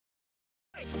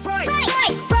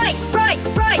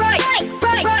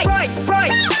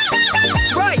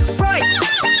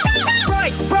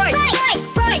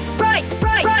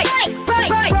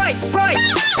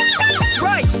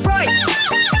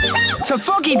To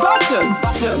foggy bottom,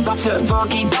 butter,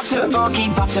 foggy butter, foggy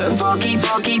butter, foggy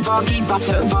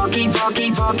butter, foggy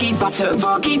butter,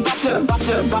 foggy butter,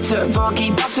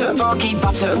 foggy butter, foggy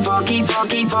butter, foggy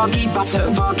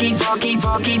butter,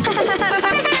 foggy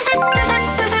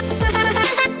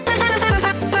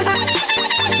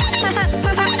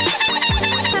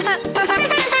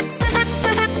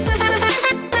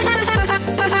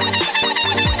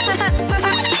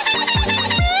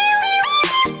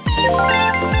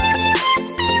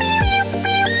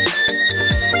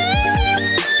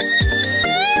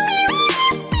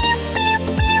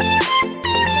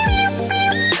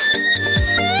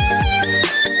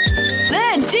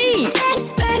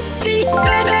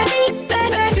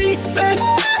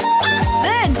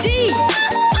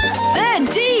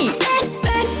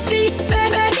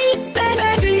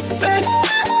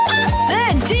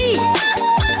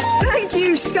Thank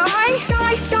you, Sky.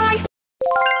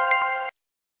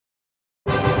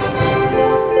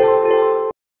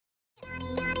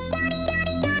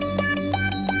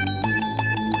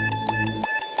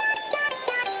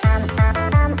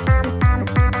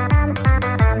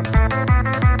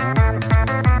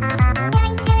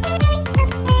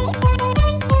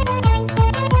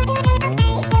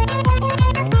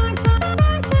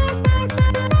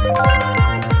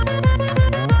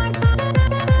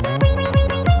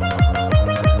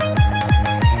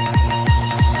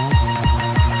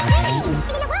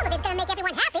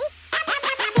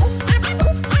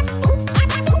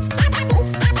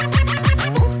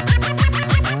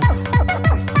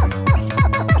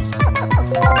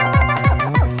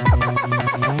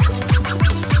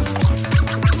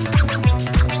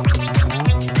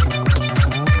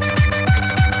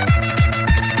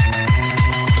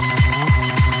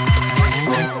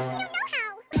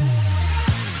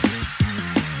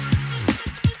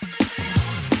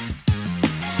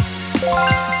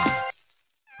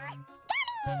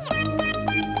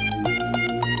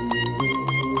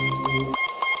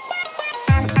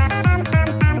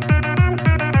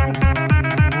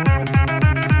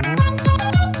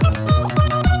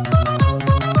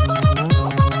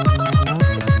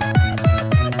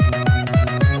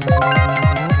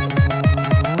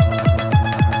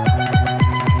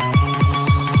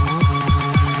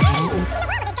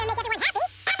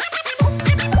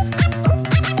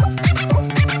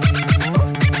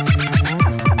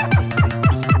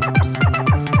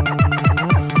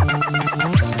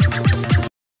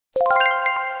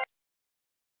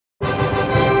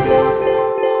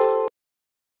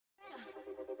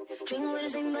 Drinking with the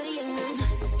same buddy and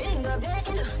ain't got that.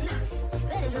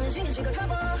 That is on the street, speak of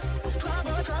trouble.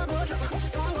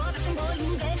 Don't go fixing, boy,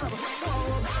 you get trouble.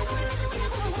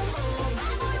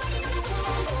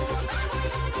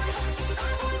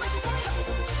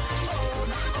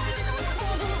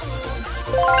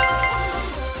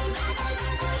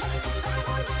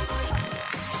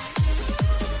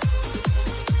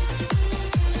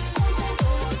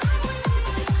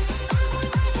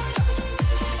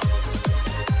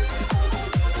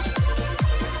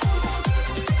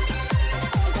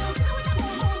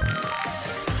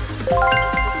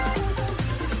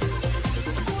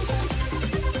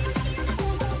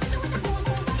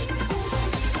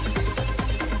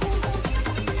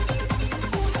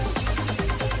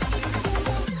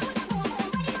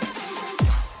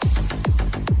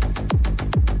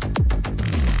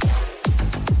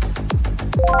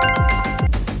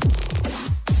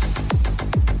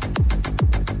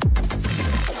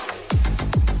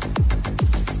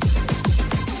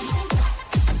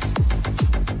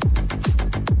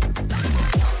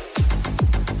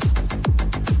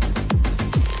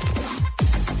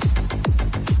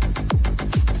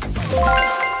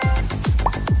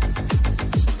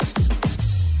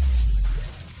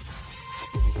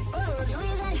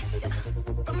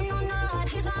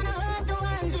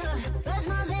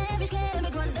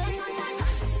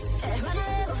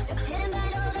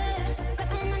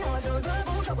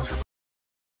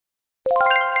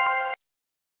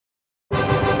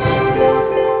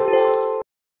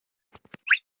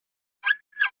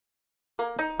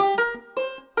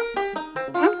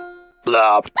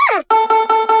 Lab.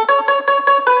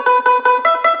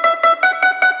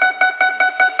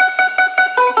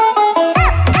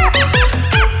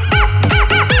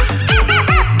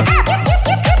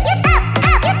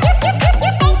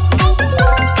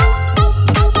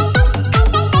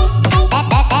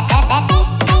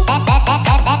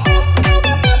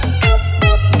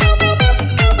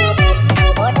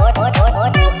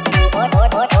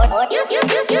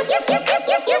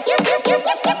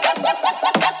 Yep.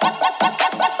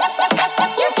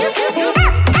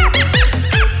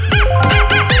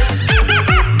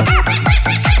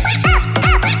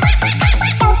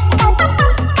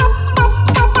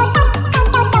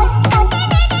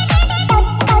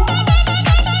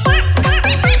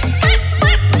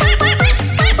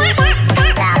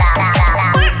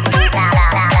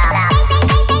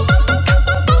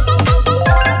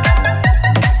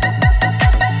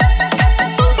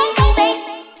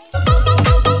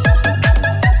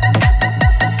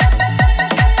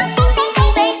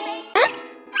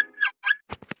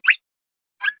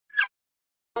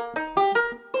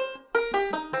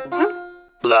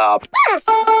 Blop.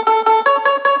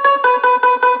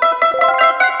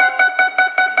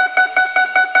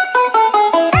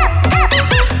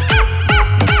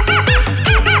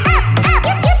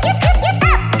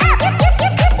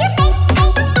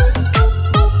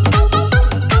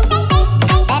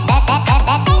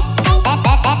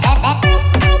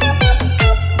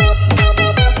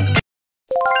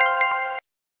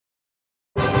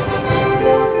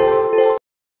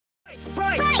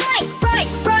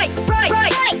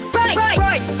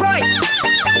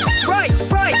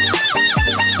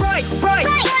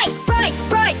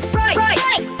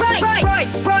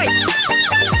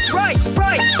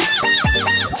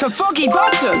 To foggy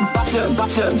bottom,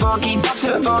 butter, foggy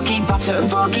butter, foggy butter,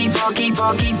 foggy foggy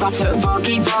foggy butter,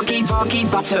 foggy foggy foggy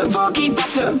butter, foggy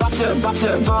butter,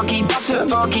 foggy butter,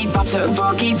 foggy butter,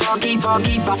 foggy foggy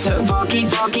foggy butter, foggy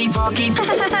foggy foggy.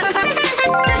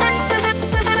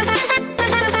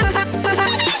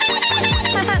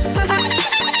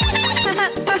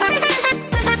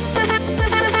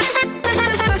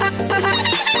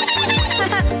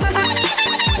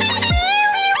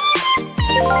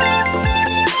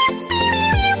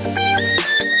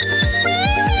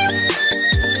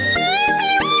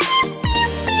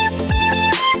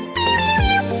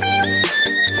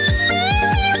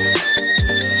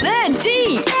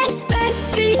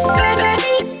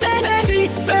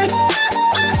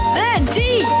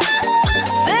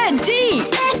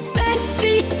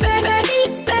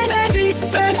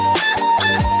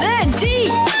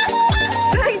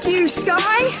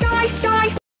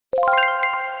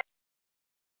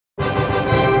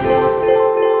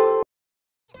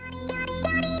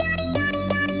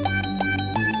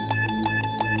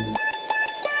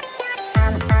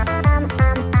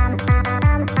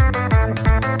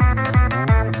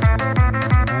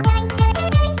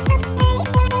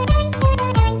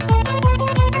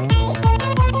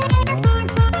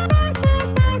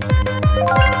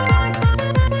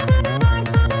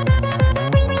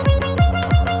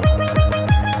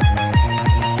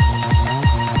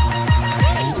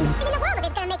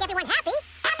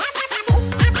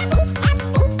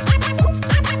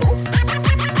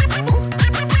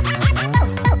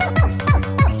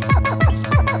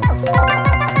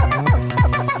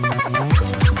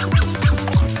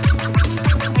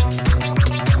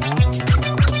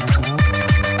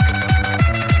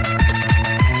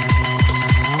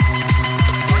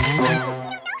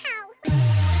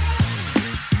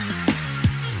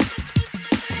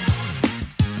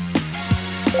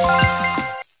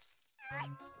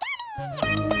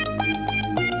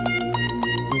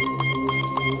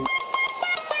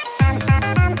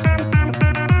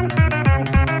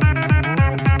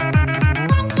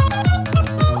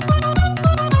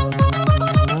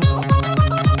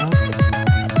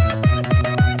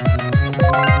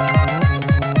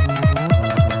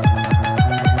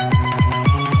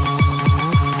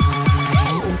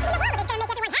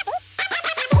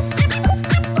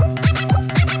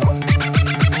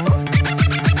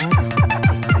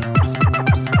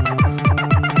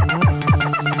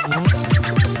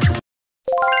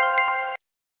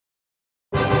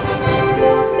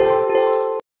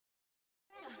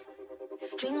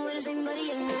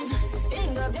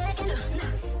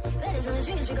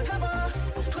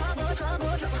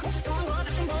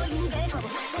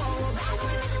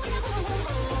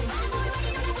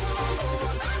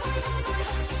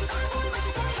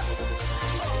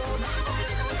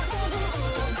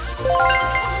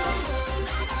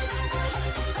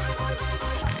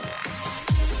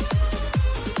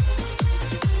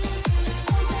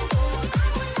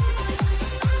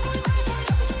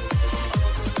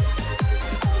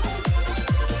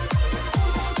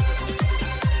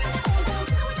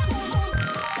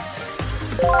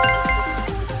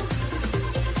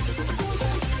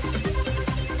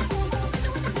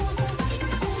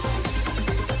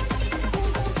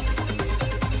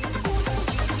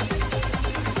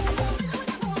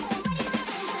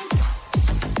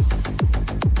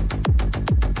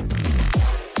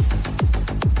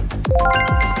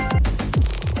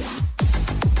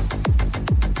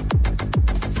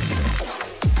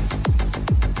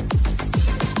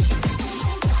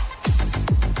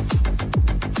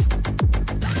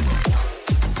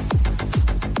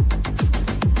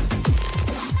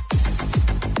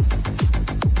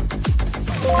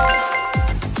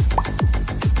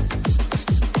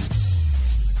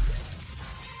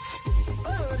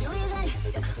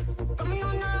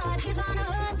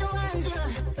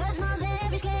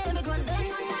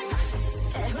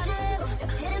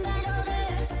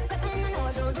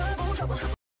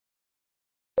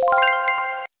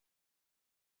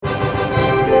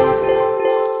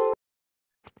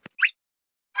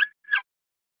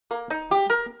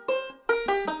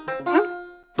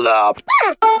 Blop.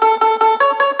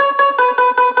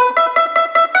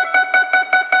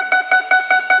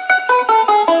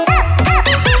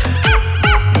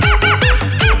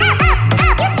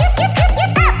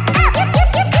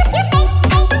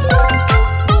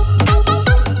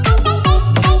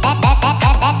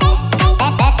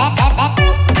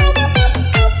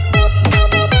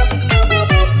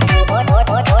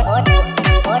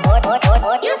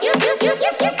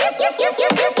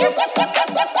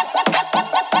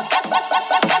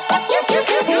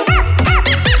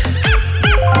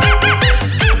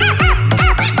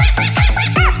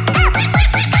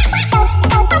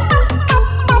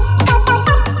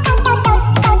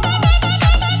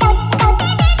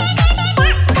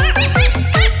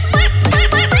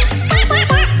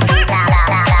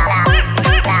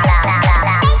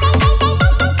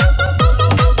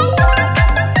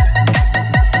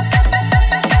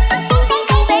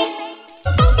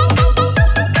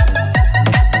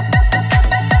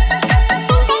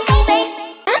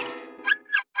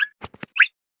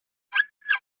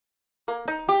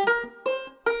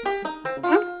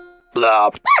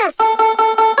 Blop.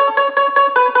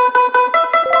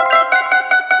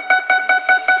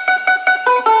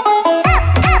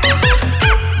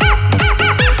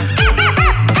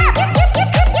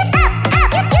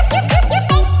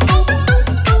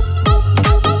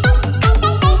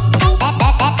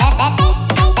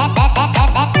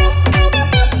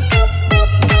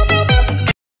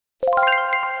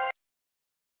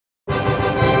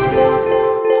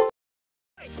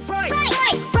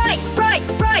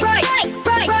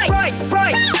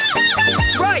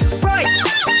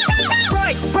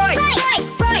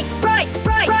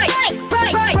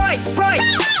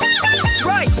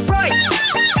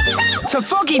 To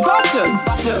foggy bottom,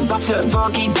 butter, butter,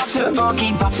 foggy, butter,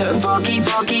 foggy, butter, foggy,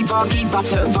 foggy, foggy,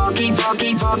 butter, foggy,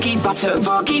 foggy, foggy, butter,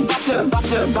 foggy, butter,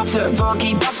 butter, butter,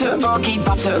 foggy, butter, foggy,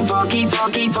 butter, foggy,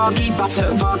 foggy, foggy,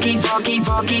 butter, foggy, foggy,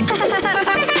 foggy.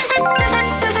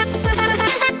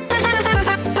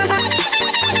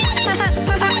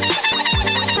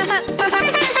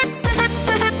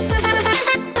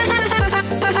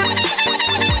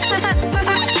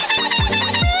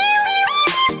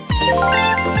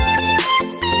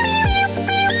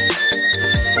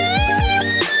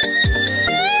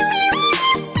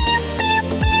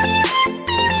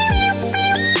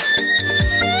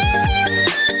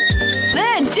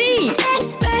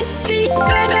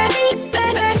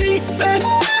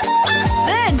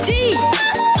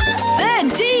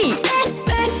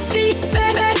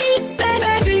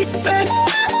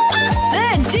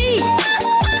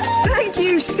 Thank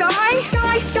you, Sky.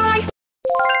 Sky, Sky.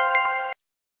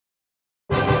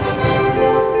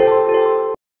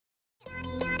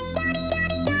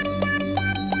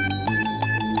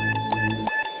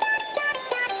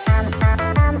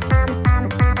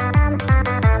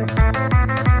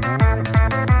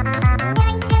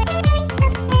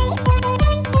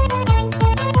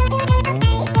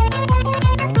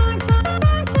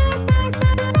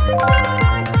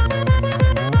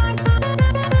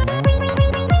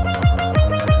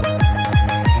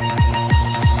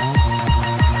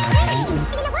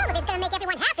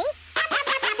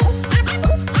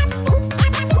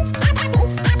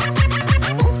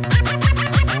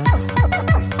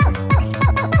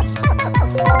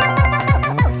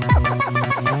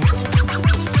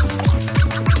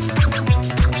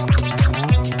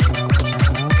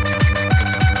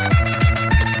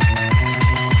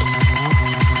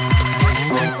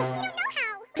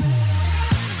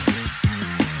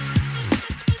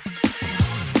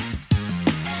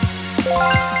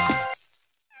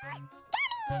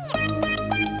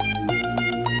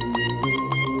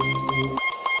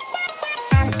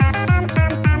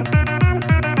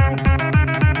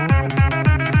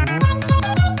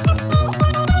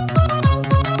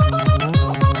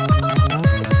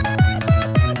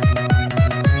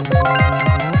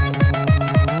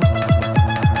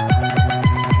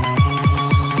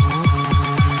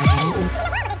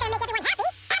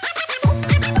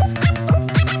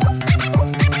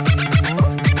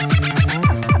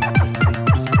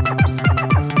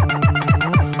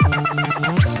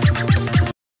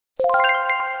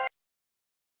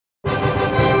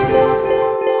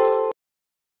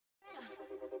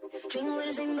 Drinking with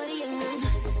the same buddy and you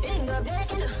ain't got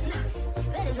blessed.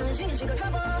 Ladies on the streets, we got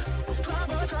trouble.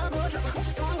 Trouble, trouble, trouble.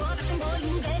 Don't go back and boy,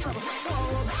 you get trouble.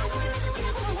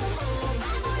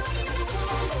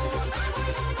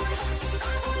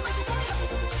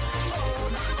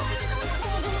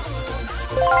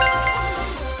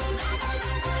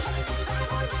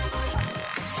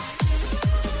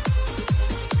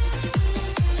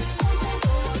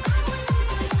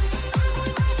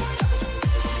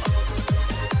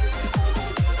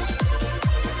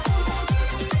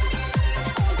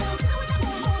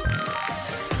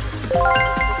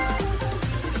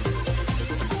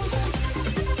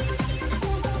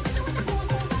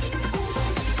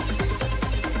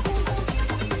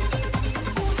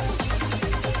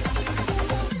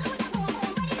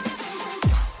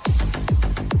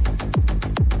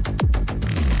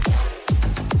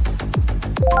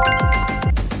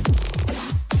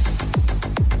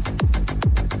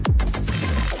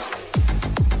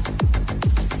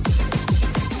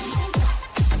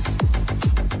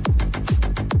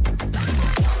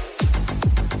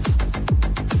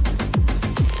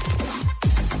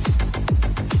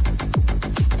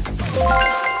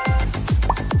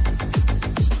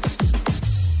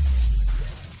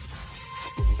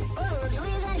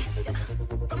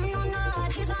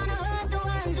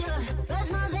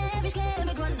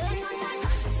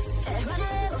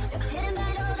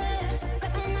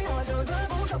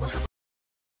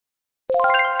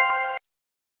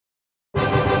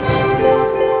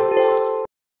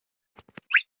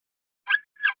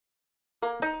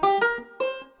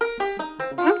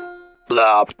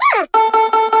 Blop.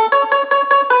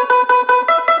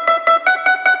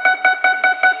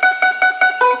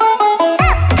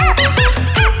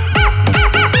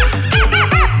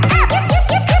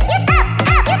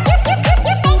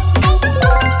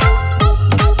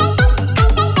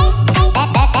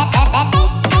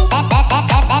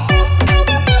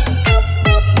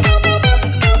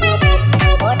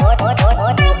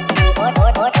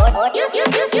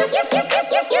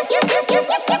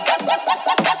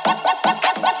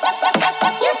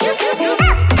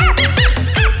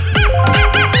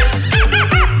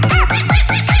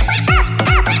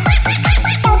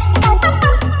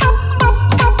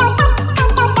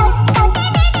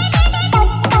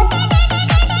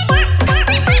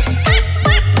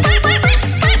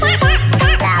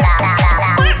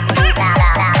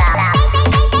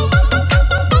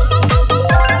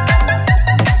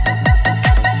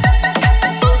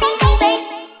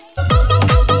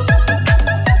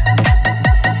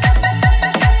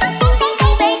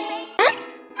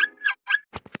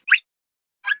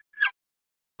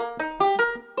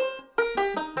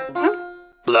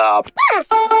 Blop.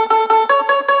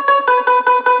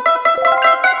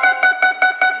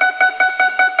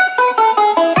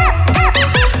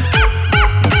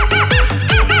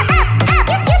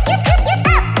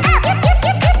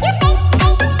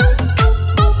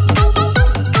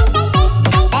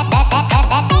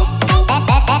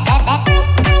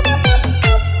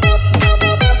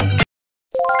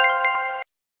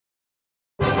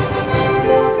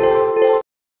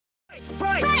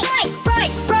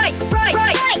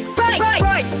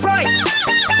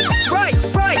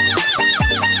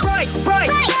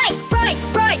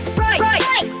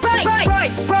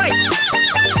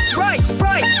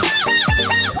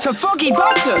 To foggy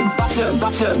bottom, butter,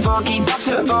 butter, foggy,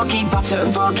 butter, foggy, butter,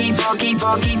 foggy, foggy,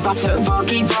 foggy, butter,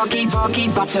 foggy, foggy, foggy,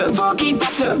 butter, foggy,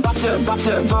 butter, butter,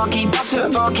 butter, foggy, butter,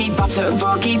 foggy, butter,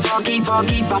 foggy, foggy,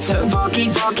 foggy, butter, foggy,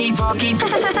 foggy, foggy.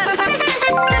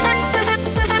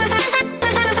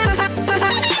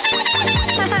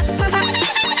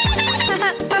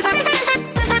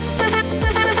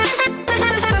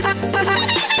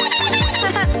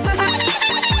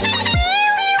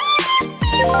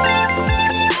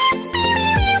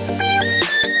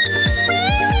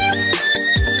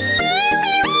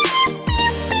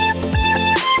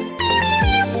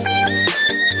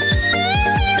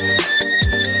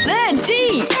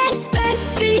 Deep.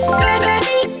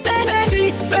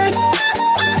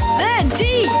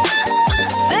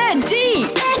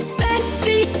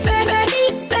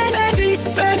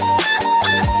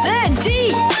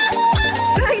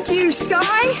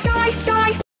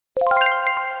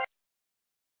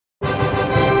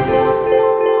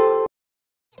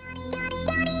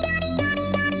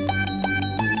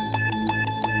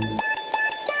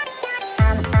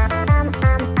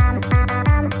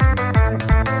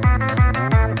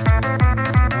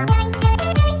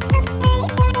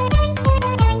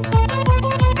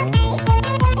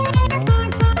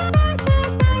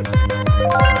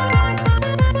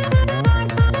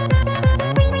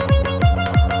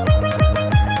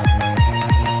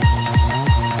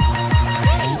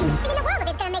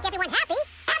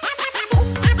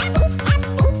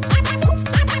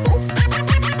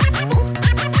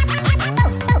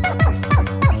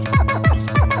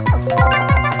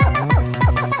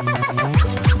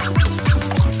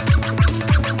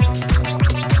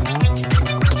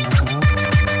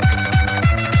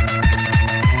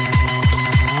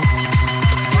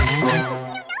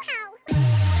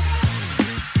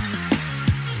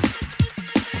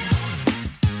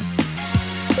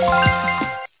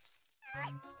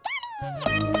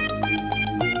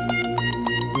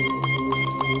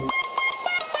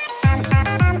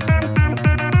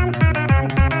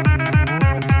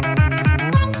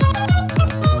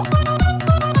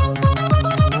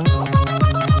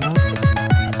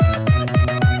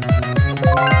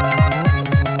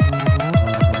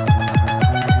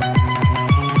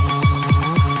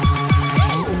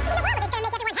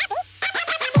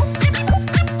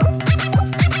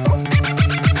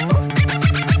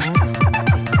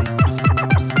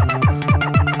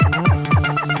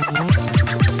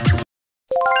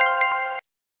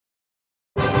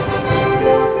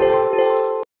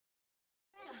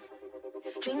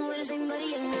 Drinking with the same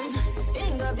buddy and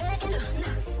ain't got blessed.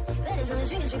 Ladies on the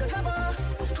streets, we got trouble.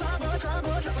 Trouble,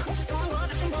 trouble, trouble. Don't go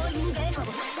fixing, boy, you get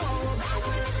trouble. Oh, bad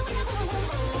boy, listen when you go, go, go.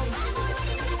 Bad boy,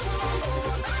 ready when you go, go, go.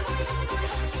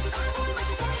 Bad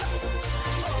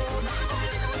boy, bad boy, bad boy,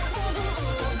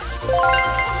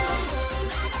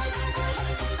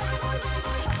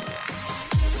 what's the boy? Oh,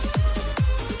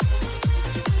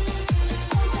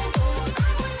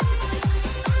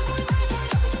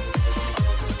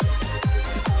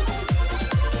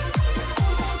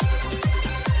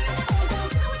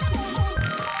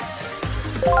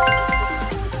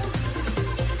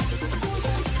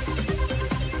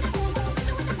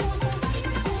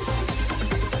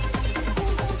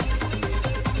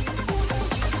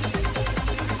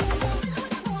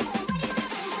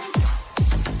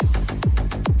 bad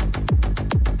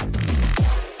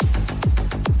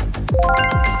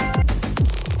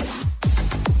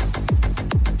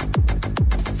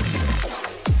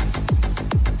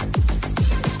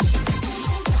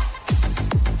boy, listen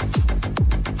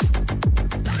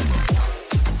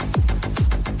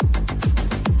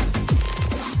when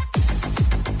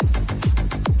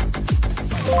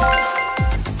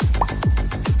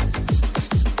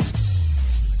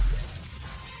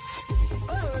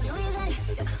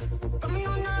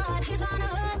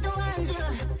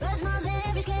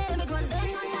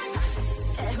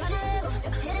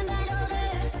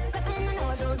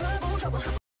you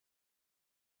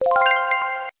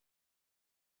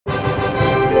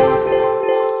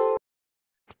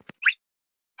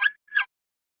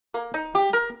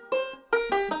go, go, go. Bad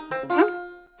boy.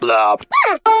 Blop.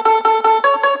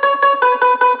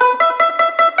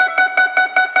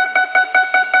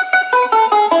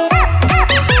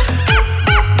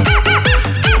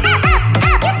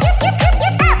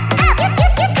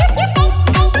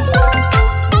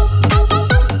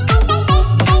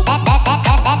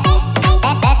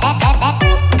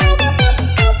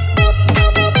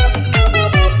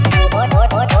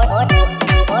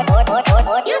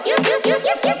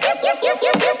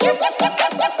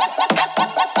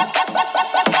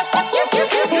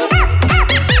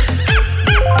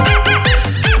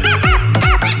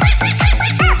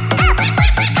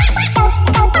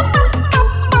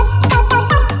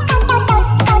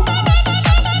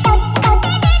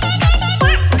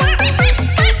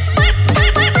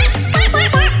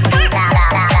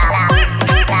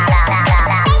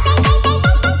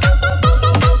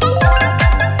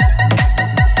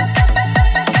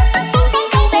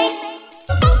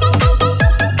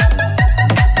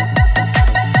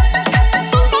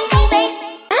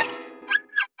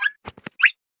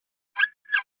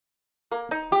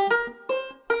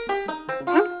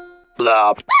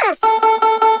 Blop.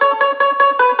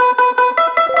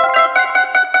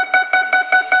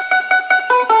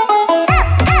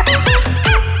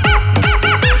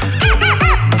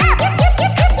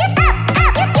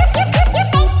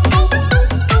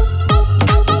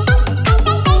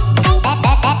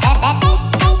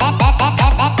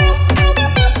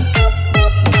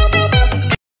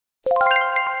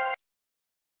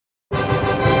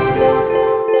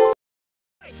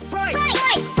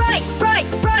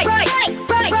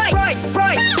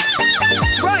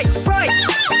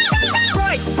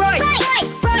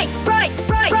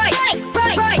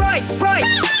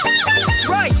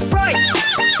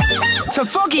 To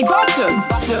foggy bottom,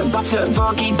 butter, butter,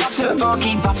 foggy, butter,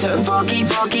 foggy, butter, foggy,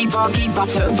 foggy, foggy,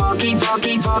 butter, foggy,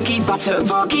 foggy, foggy, butter,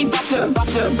 foggy, butter,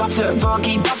 butter, butter,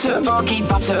 foggy, butter, foggy,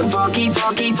 butter, foggy,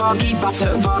 foggy, foggy,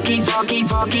 butter, foggy, foggy,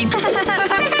 foggy.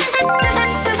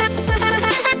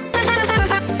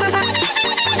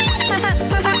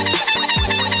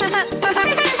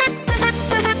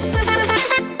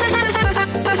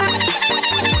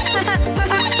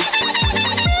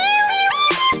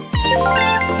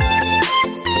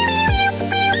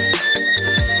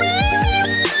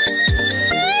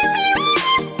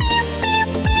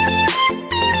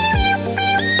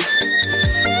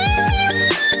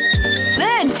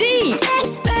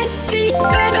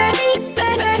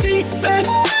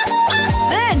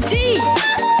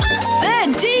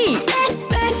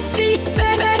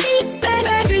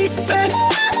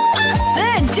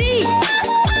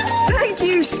 Thank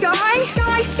you, Sky,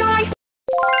 Sky, Sky.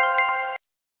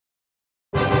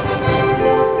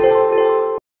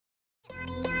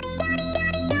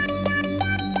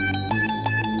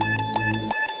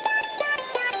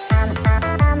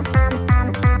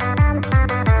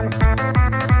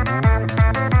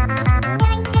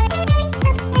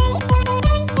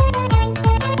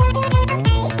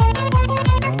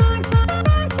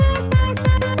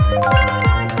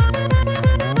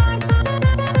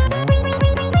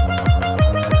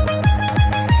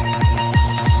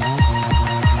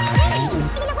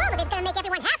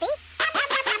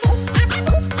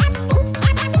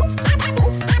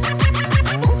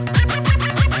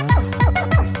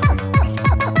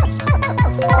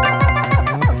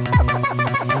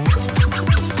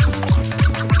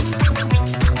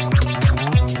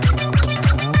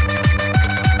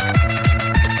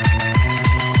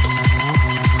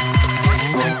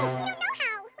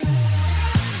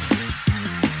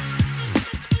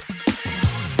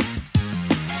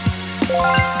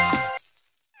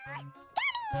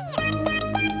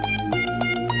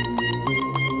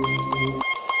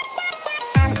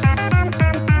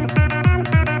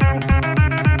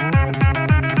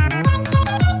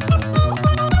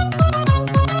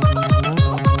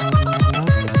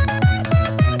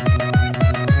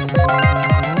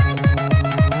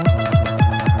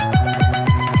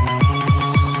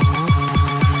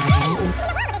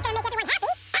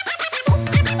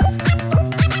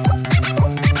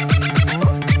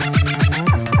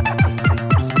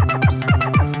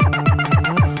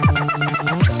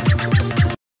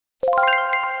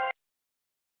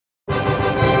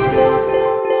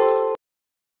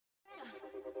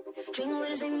 Drinking with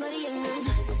the same buddy and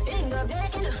ain't got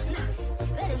black.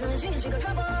 Ladies on the streets, we got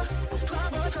trouble.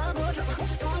 Trouble, trouble, trouble.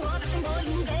 Don't go fixing, boy,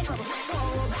 you get trouble.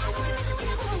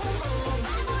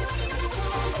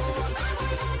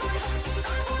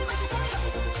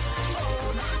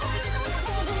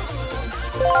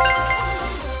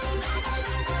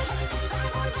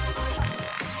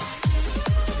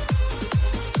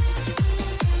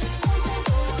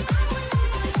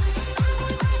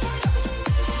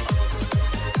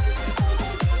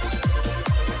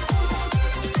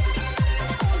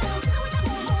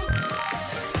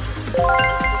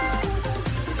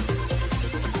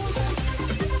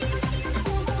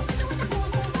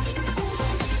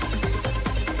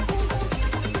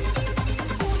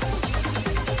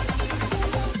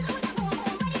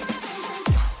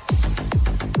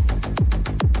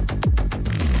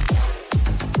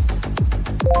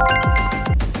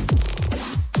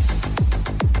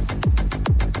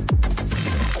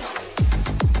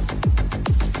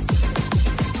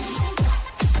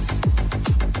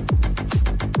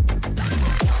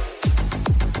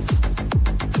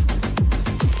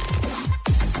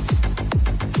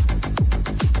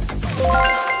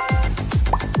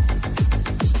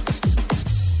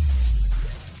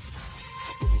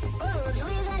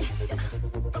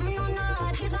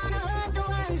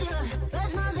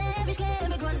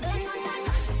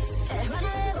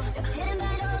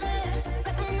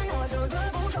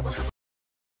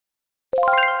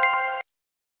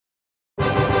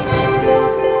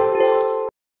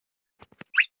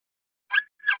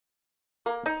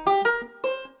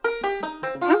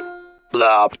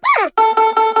 Blop.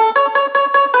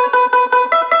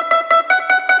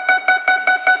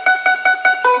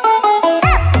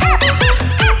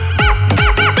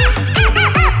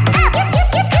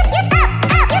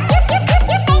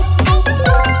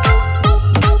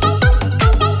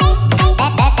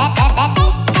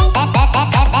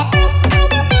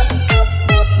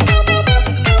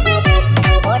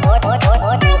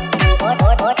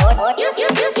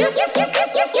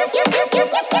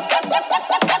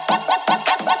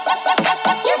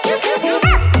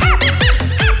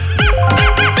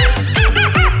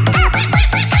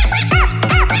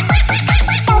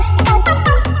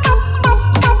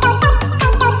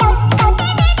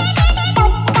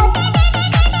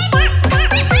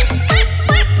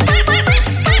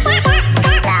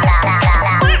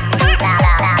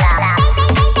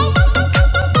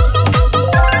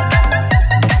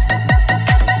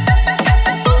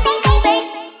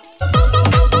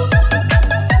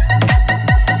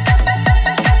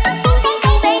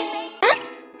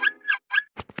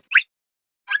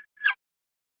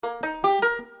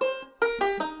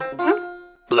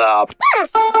 Blop.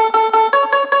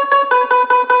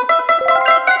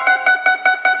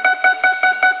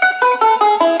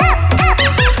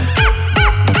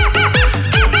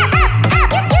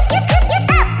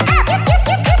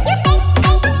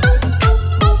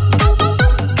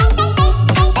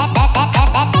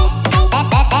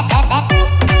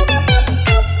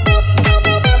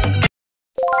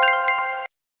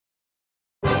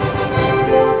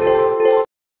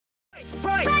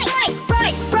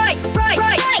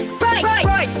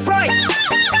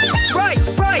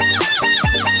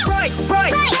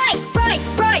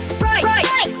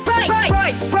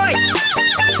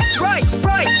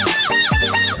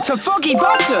 To foggy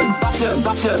bottom, butter,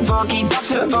 butter, foggy,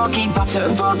 butter, foggy, butter,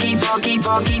 foggy, foggy,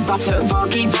 foggy, butter,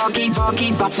 foggy, foggy,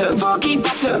 foggy, butter, foggy,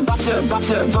 butter, butter,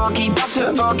 butter, foggy,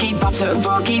 butter, foggy, butter,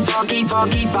 foggy, foggy,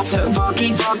 foggy, butter,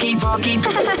 foggy, foggy, foggy.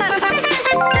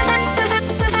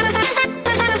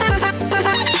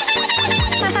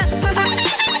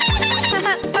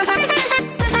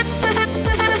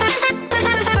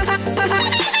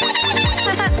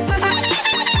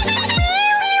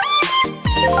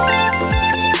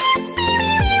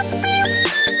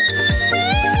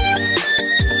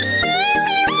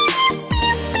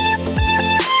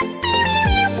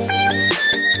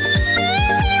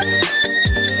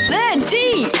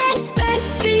 Betty!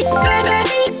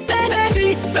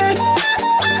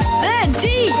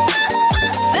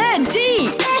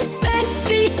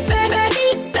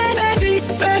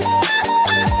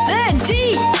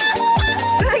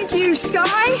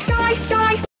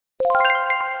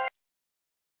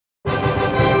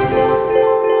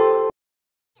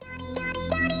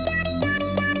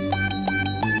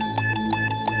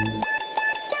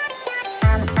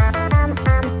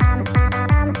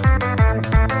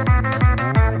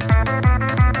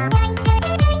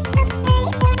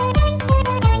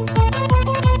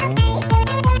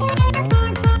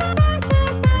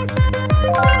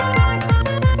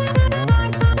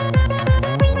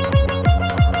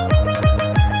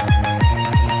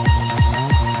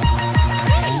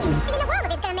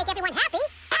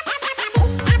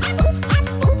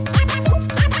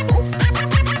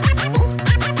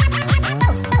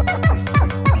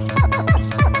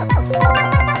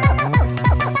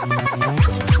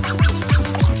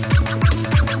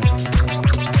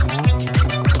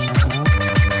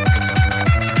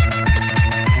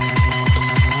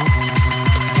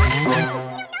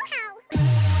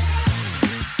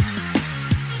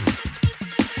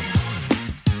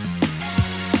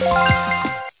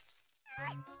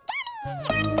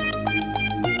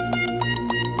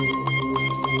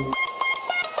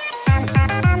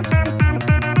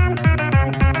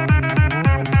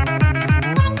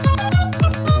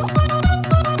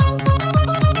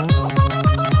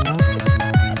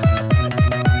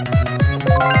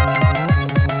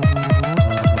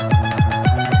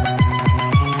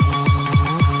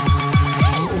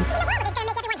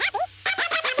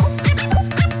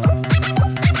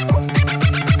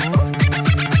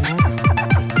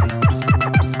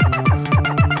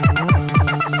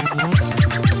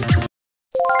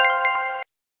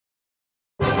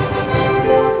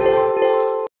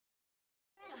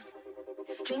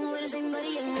 Dreaming with the same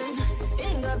body and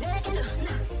ain't got black.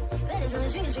 Ladies on the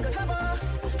street, speak of trouble.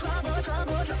 Trouble,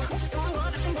 trouble, trouble. Don't go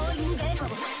fixing boy, you get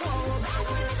trouble.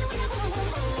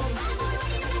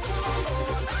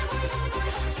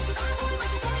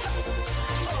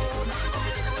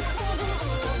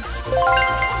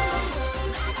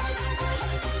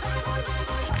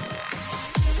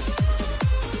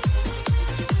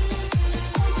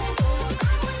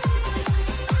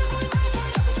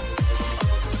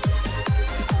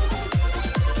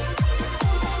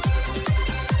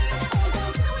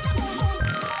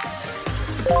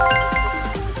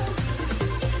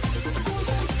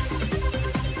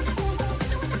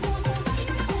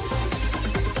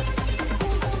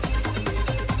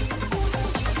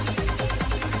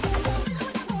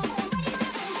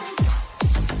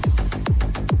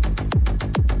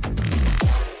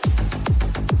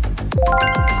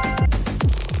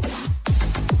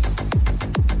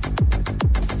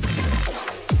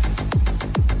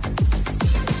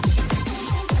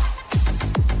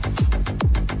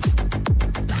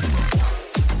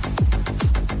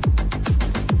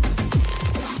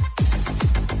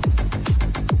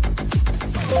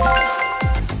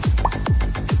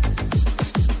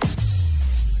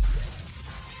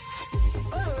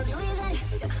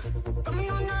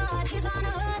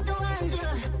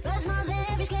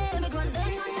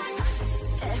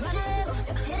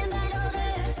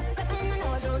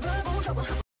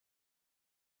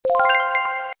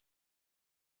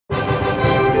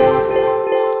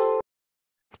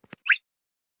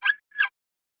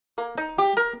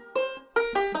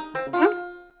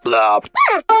 Blop.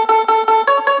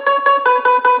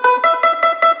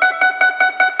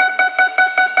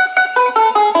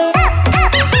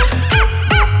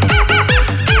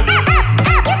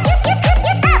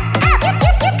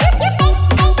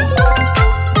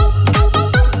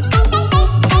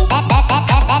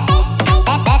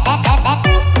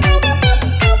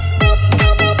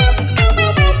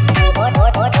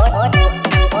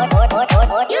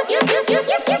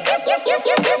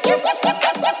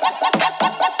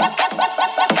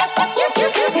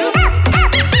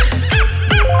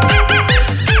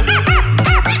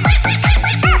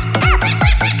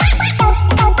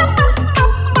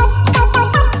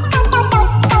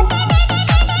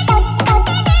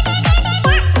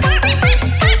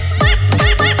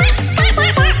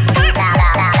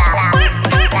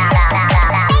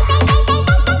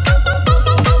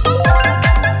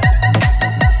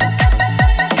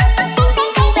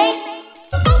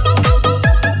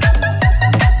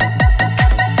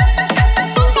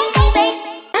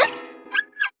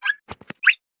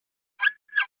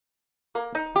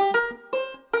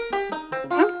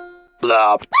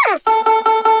 Blop.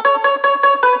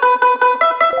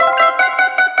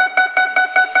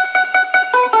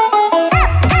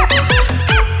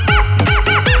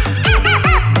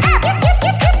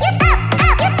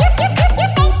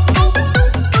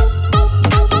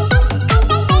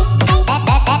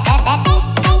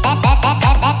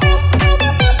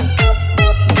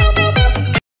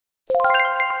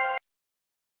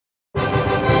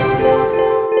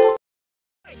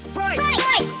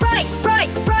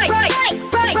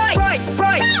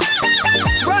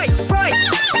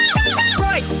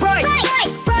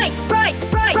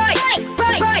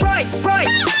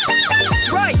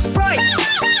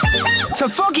 To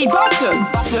foggy bottom,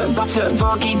 butter, butter,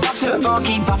 foggy, butter,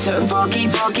 foggy, butter, foggy,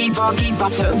 foggy, foggy,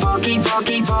 butter, foggy,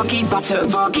 foggy, foggy, butter,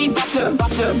 foggy, butter,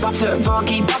 butter, butter,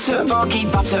 foggy, butter, foggy,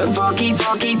 butter, foggy,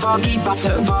 foggy, foggy,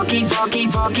 butter, foggy, foggy,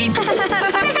 foggy.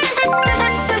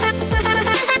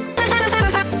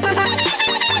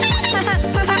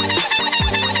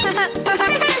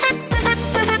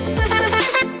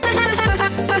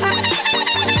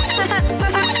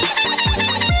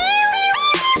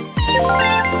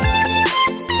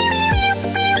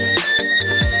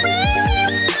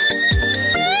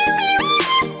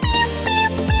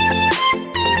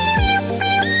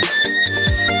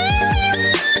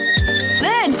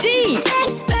 Deep.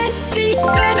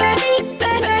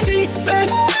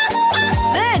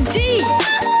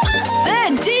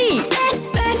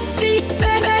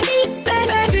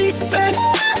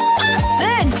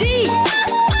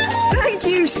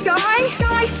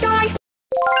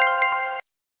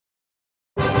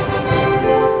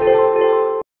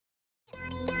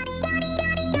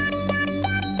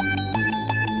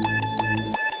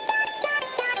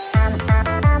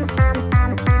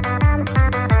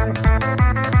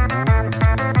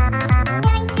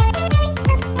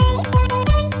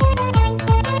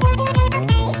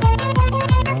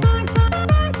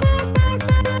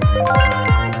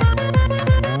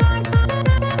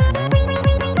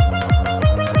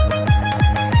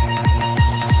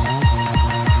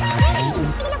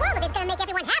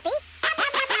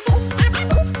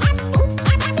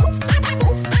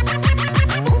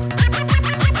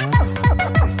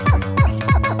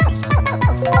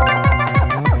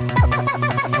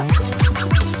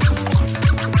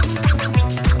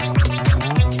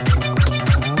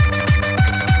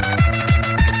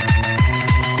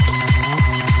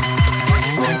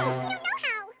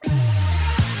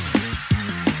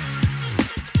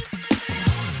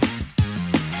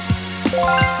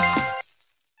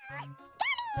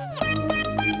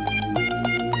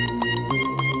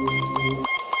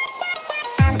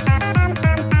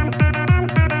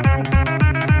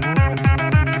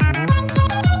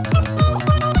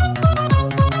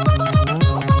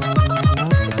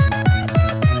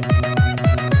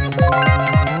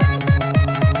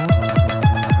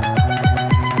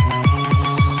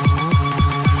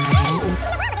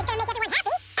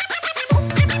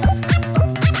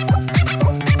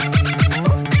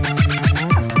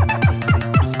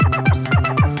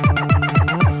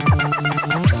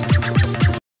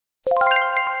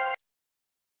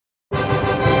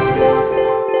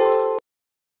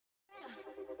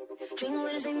 Dreaming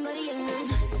with the same body and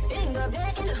ring the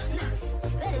bell.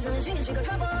 Letters on the string, speak of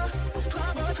trouble,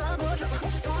 trouble, trouble, trouble.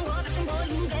 Don't go back and boy,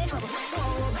 you get trouble.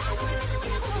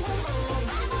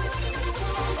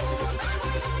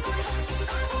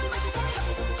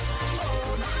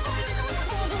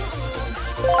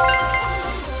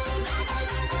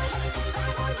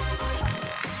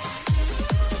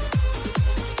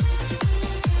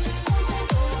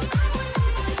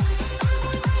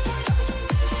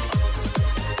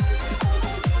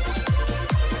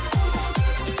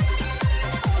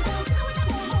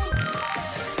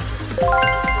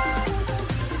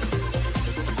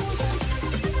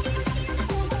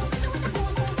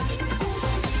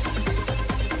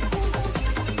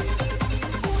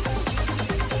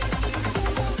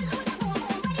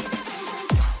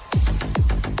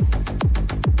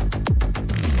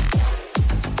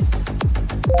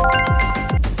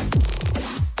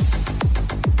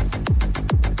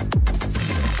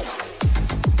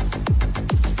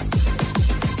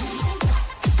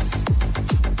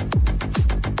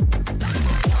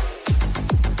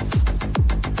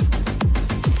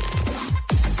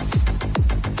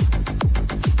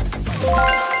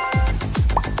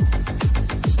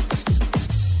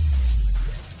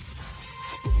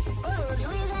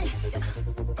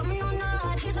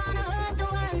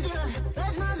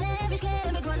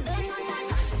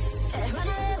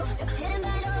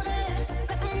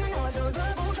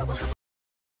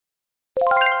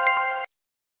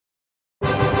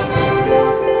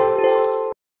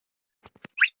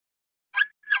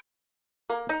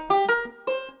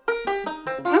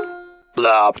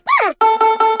 Blop.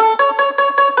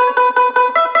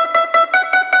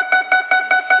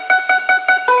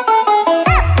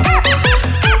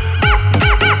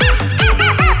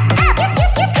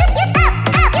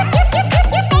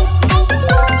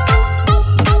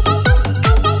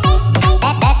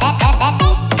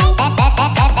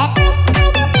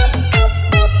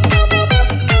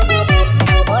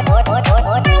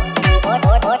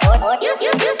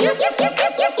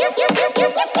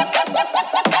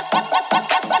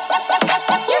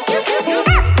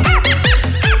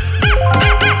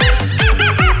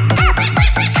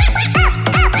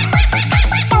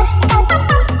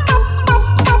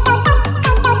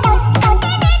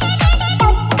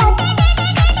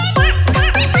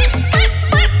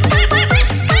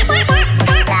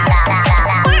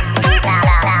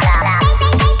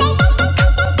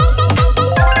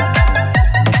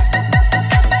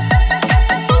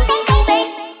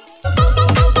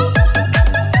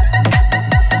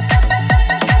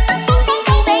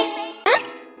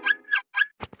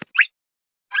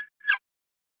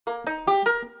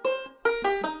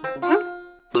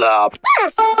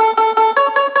 Blop.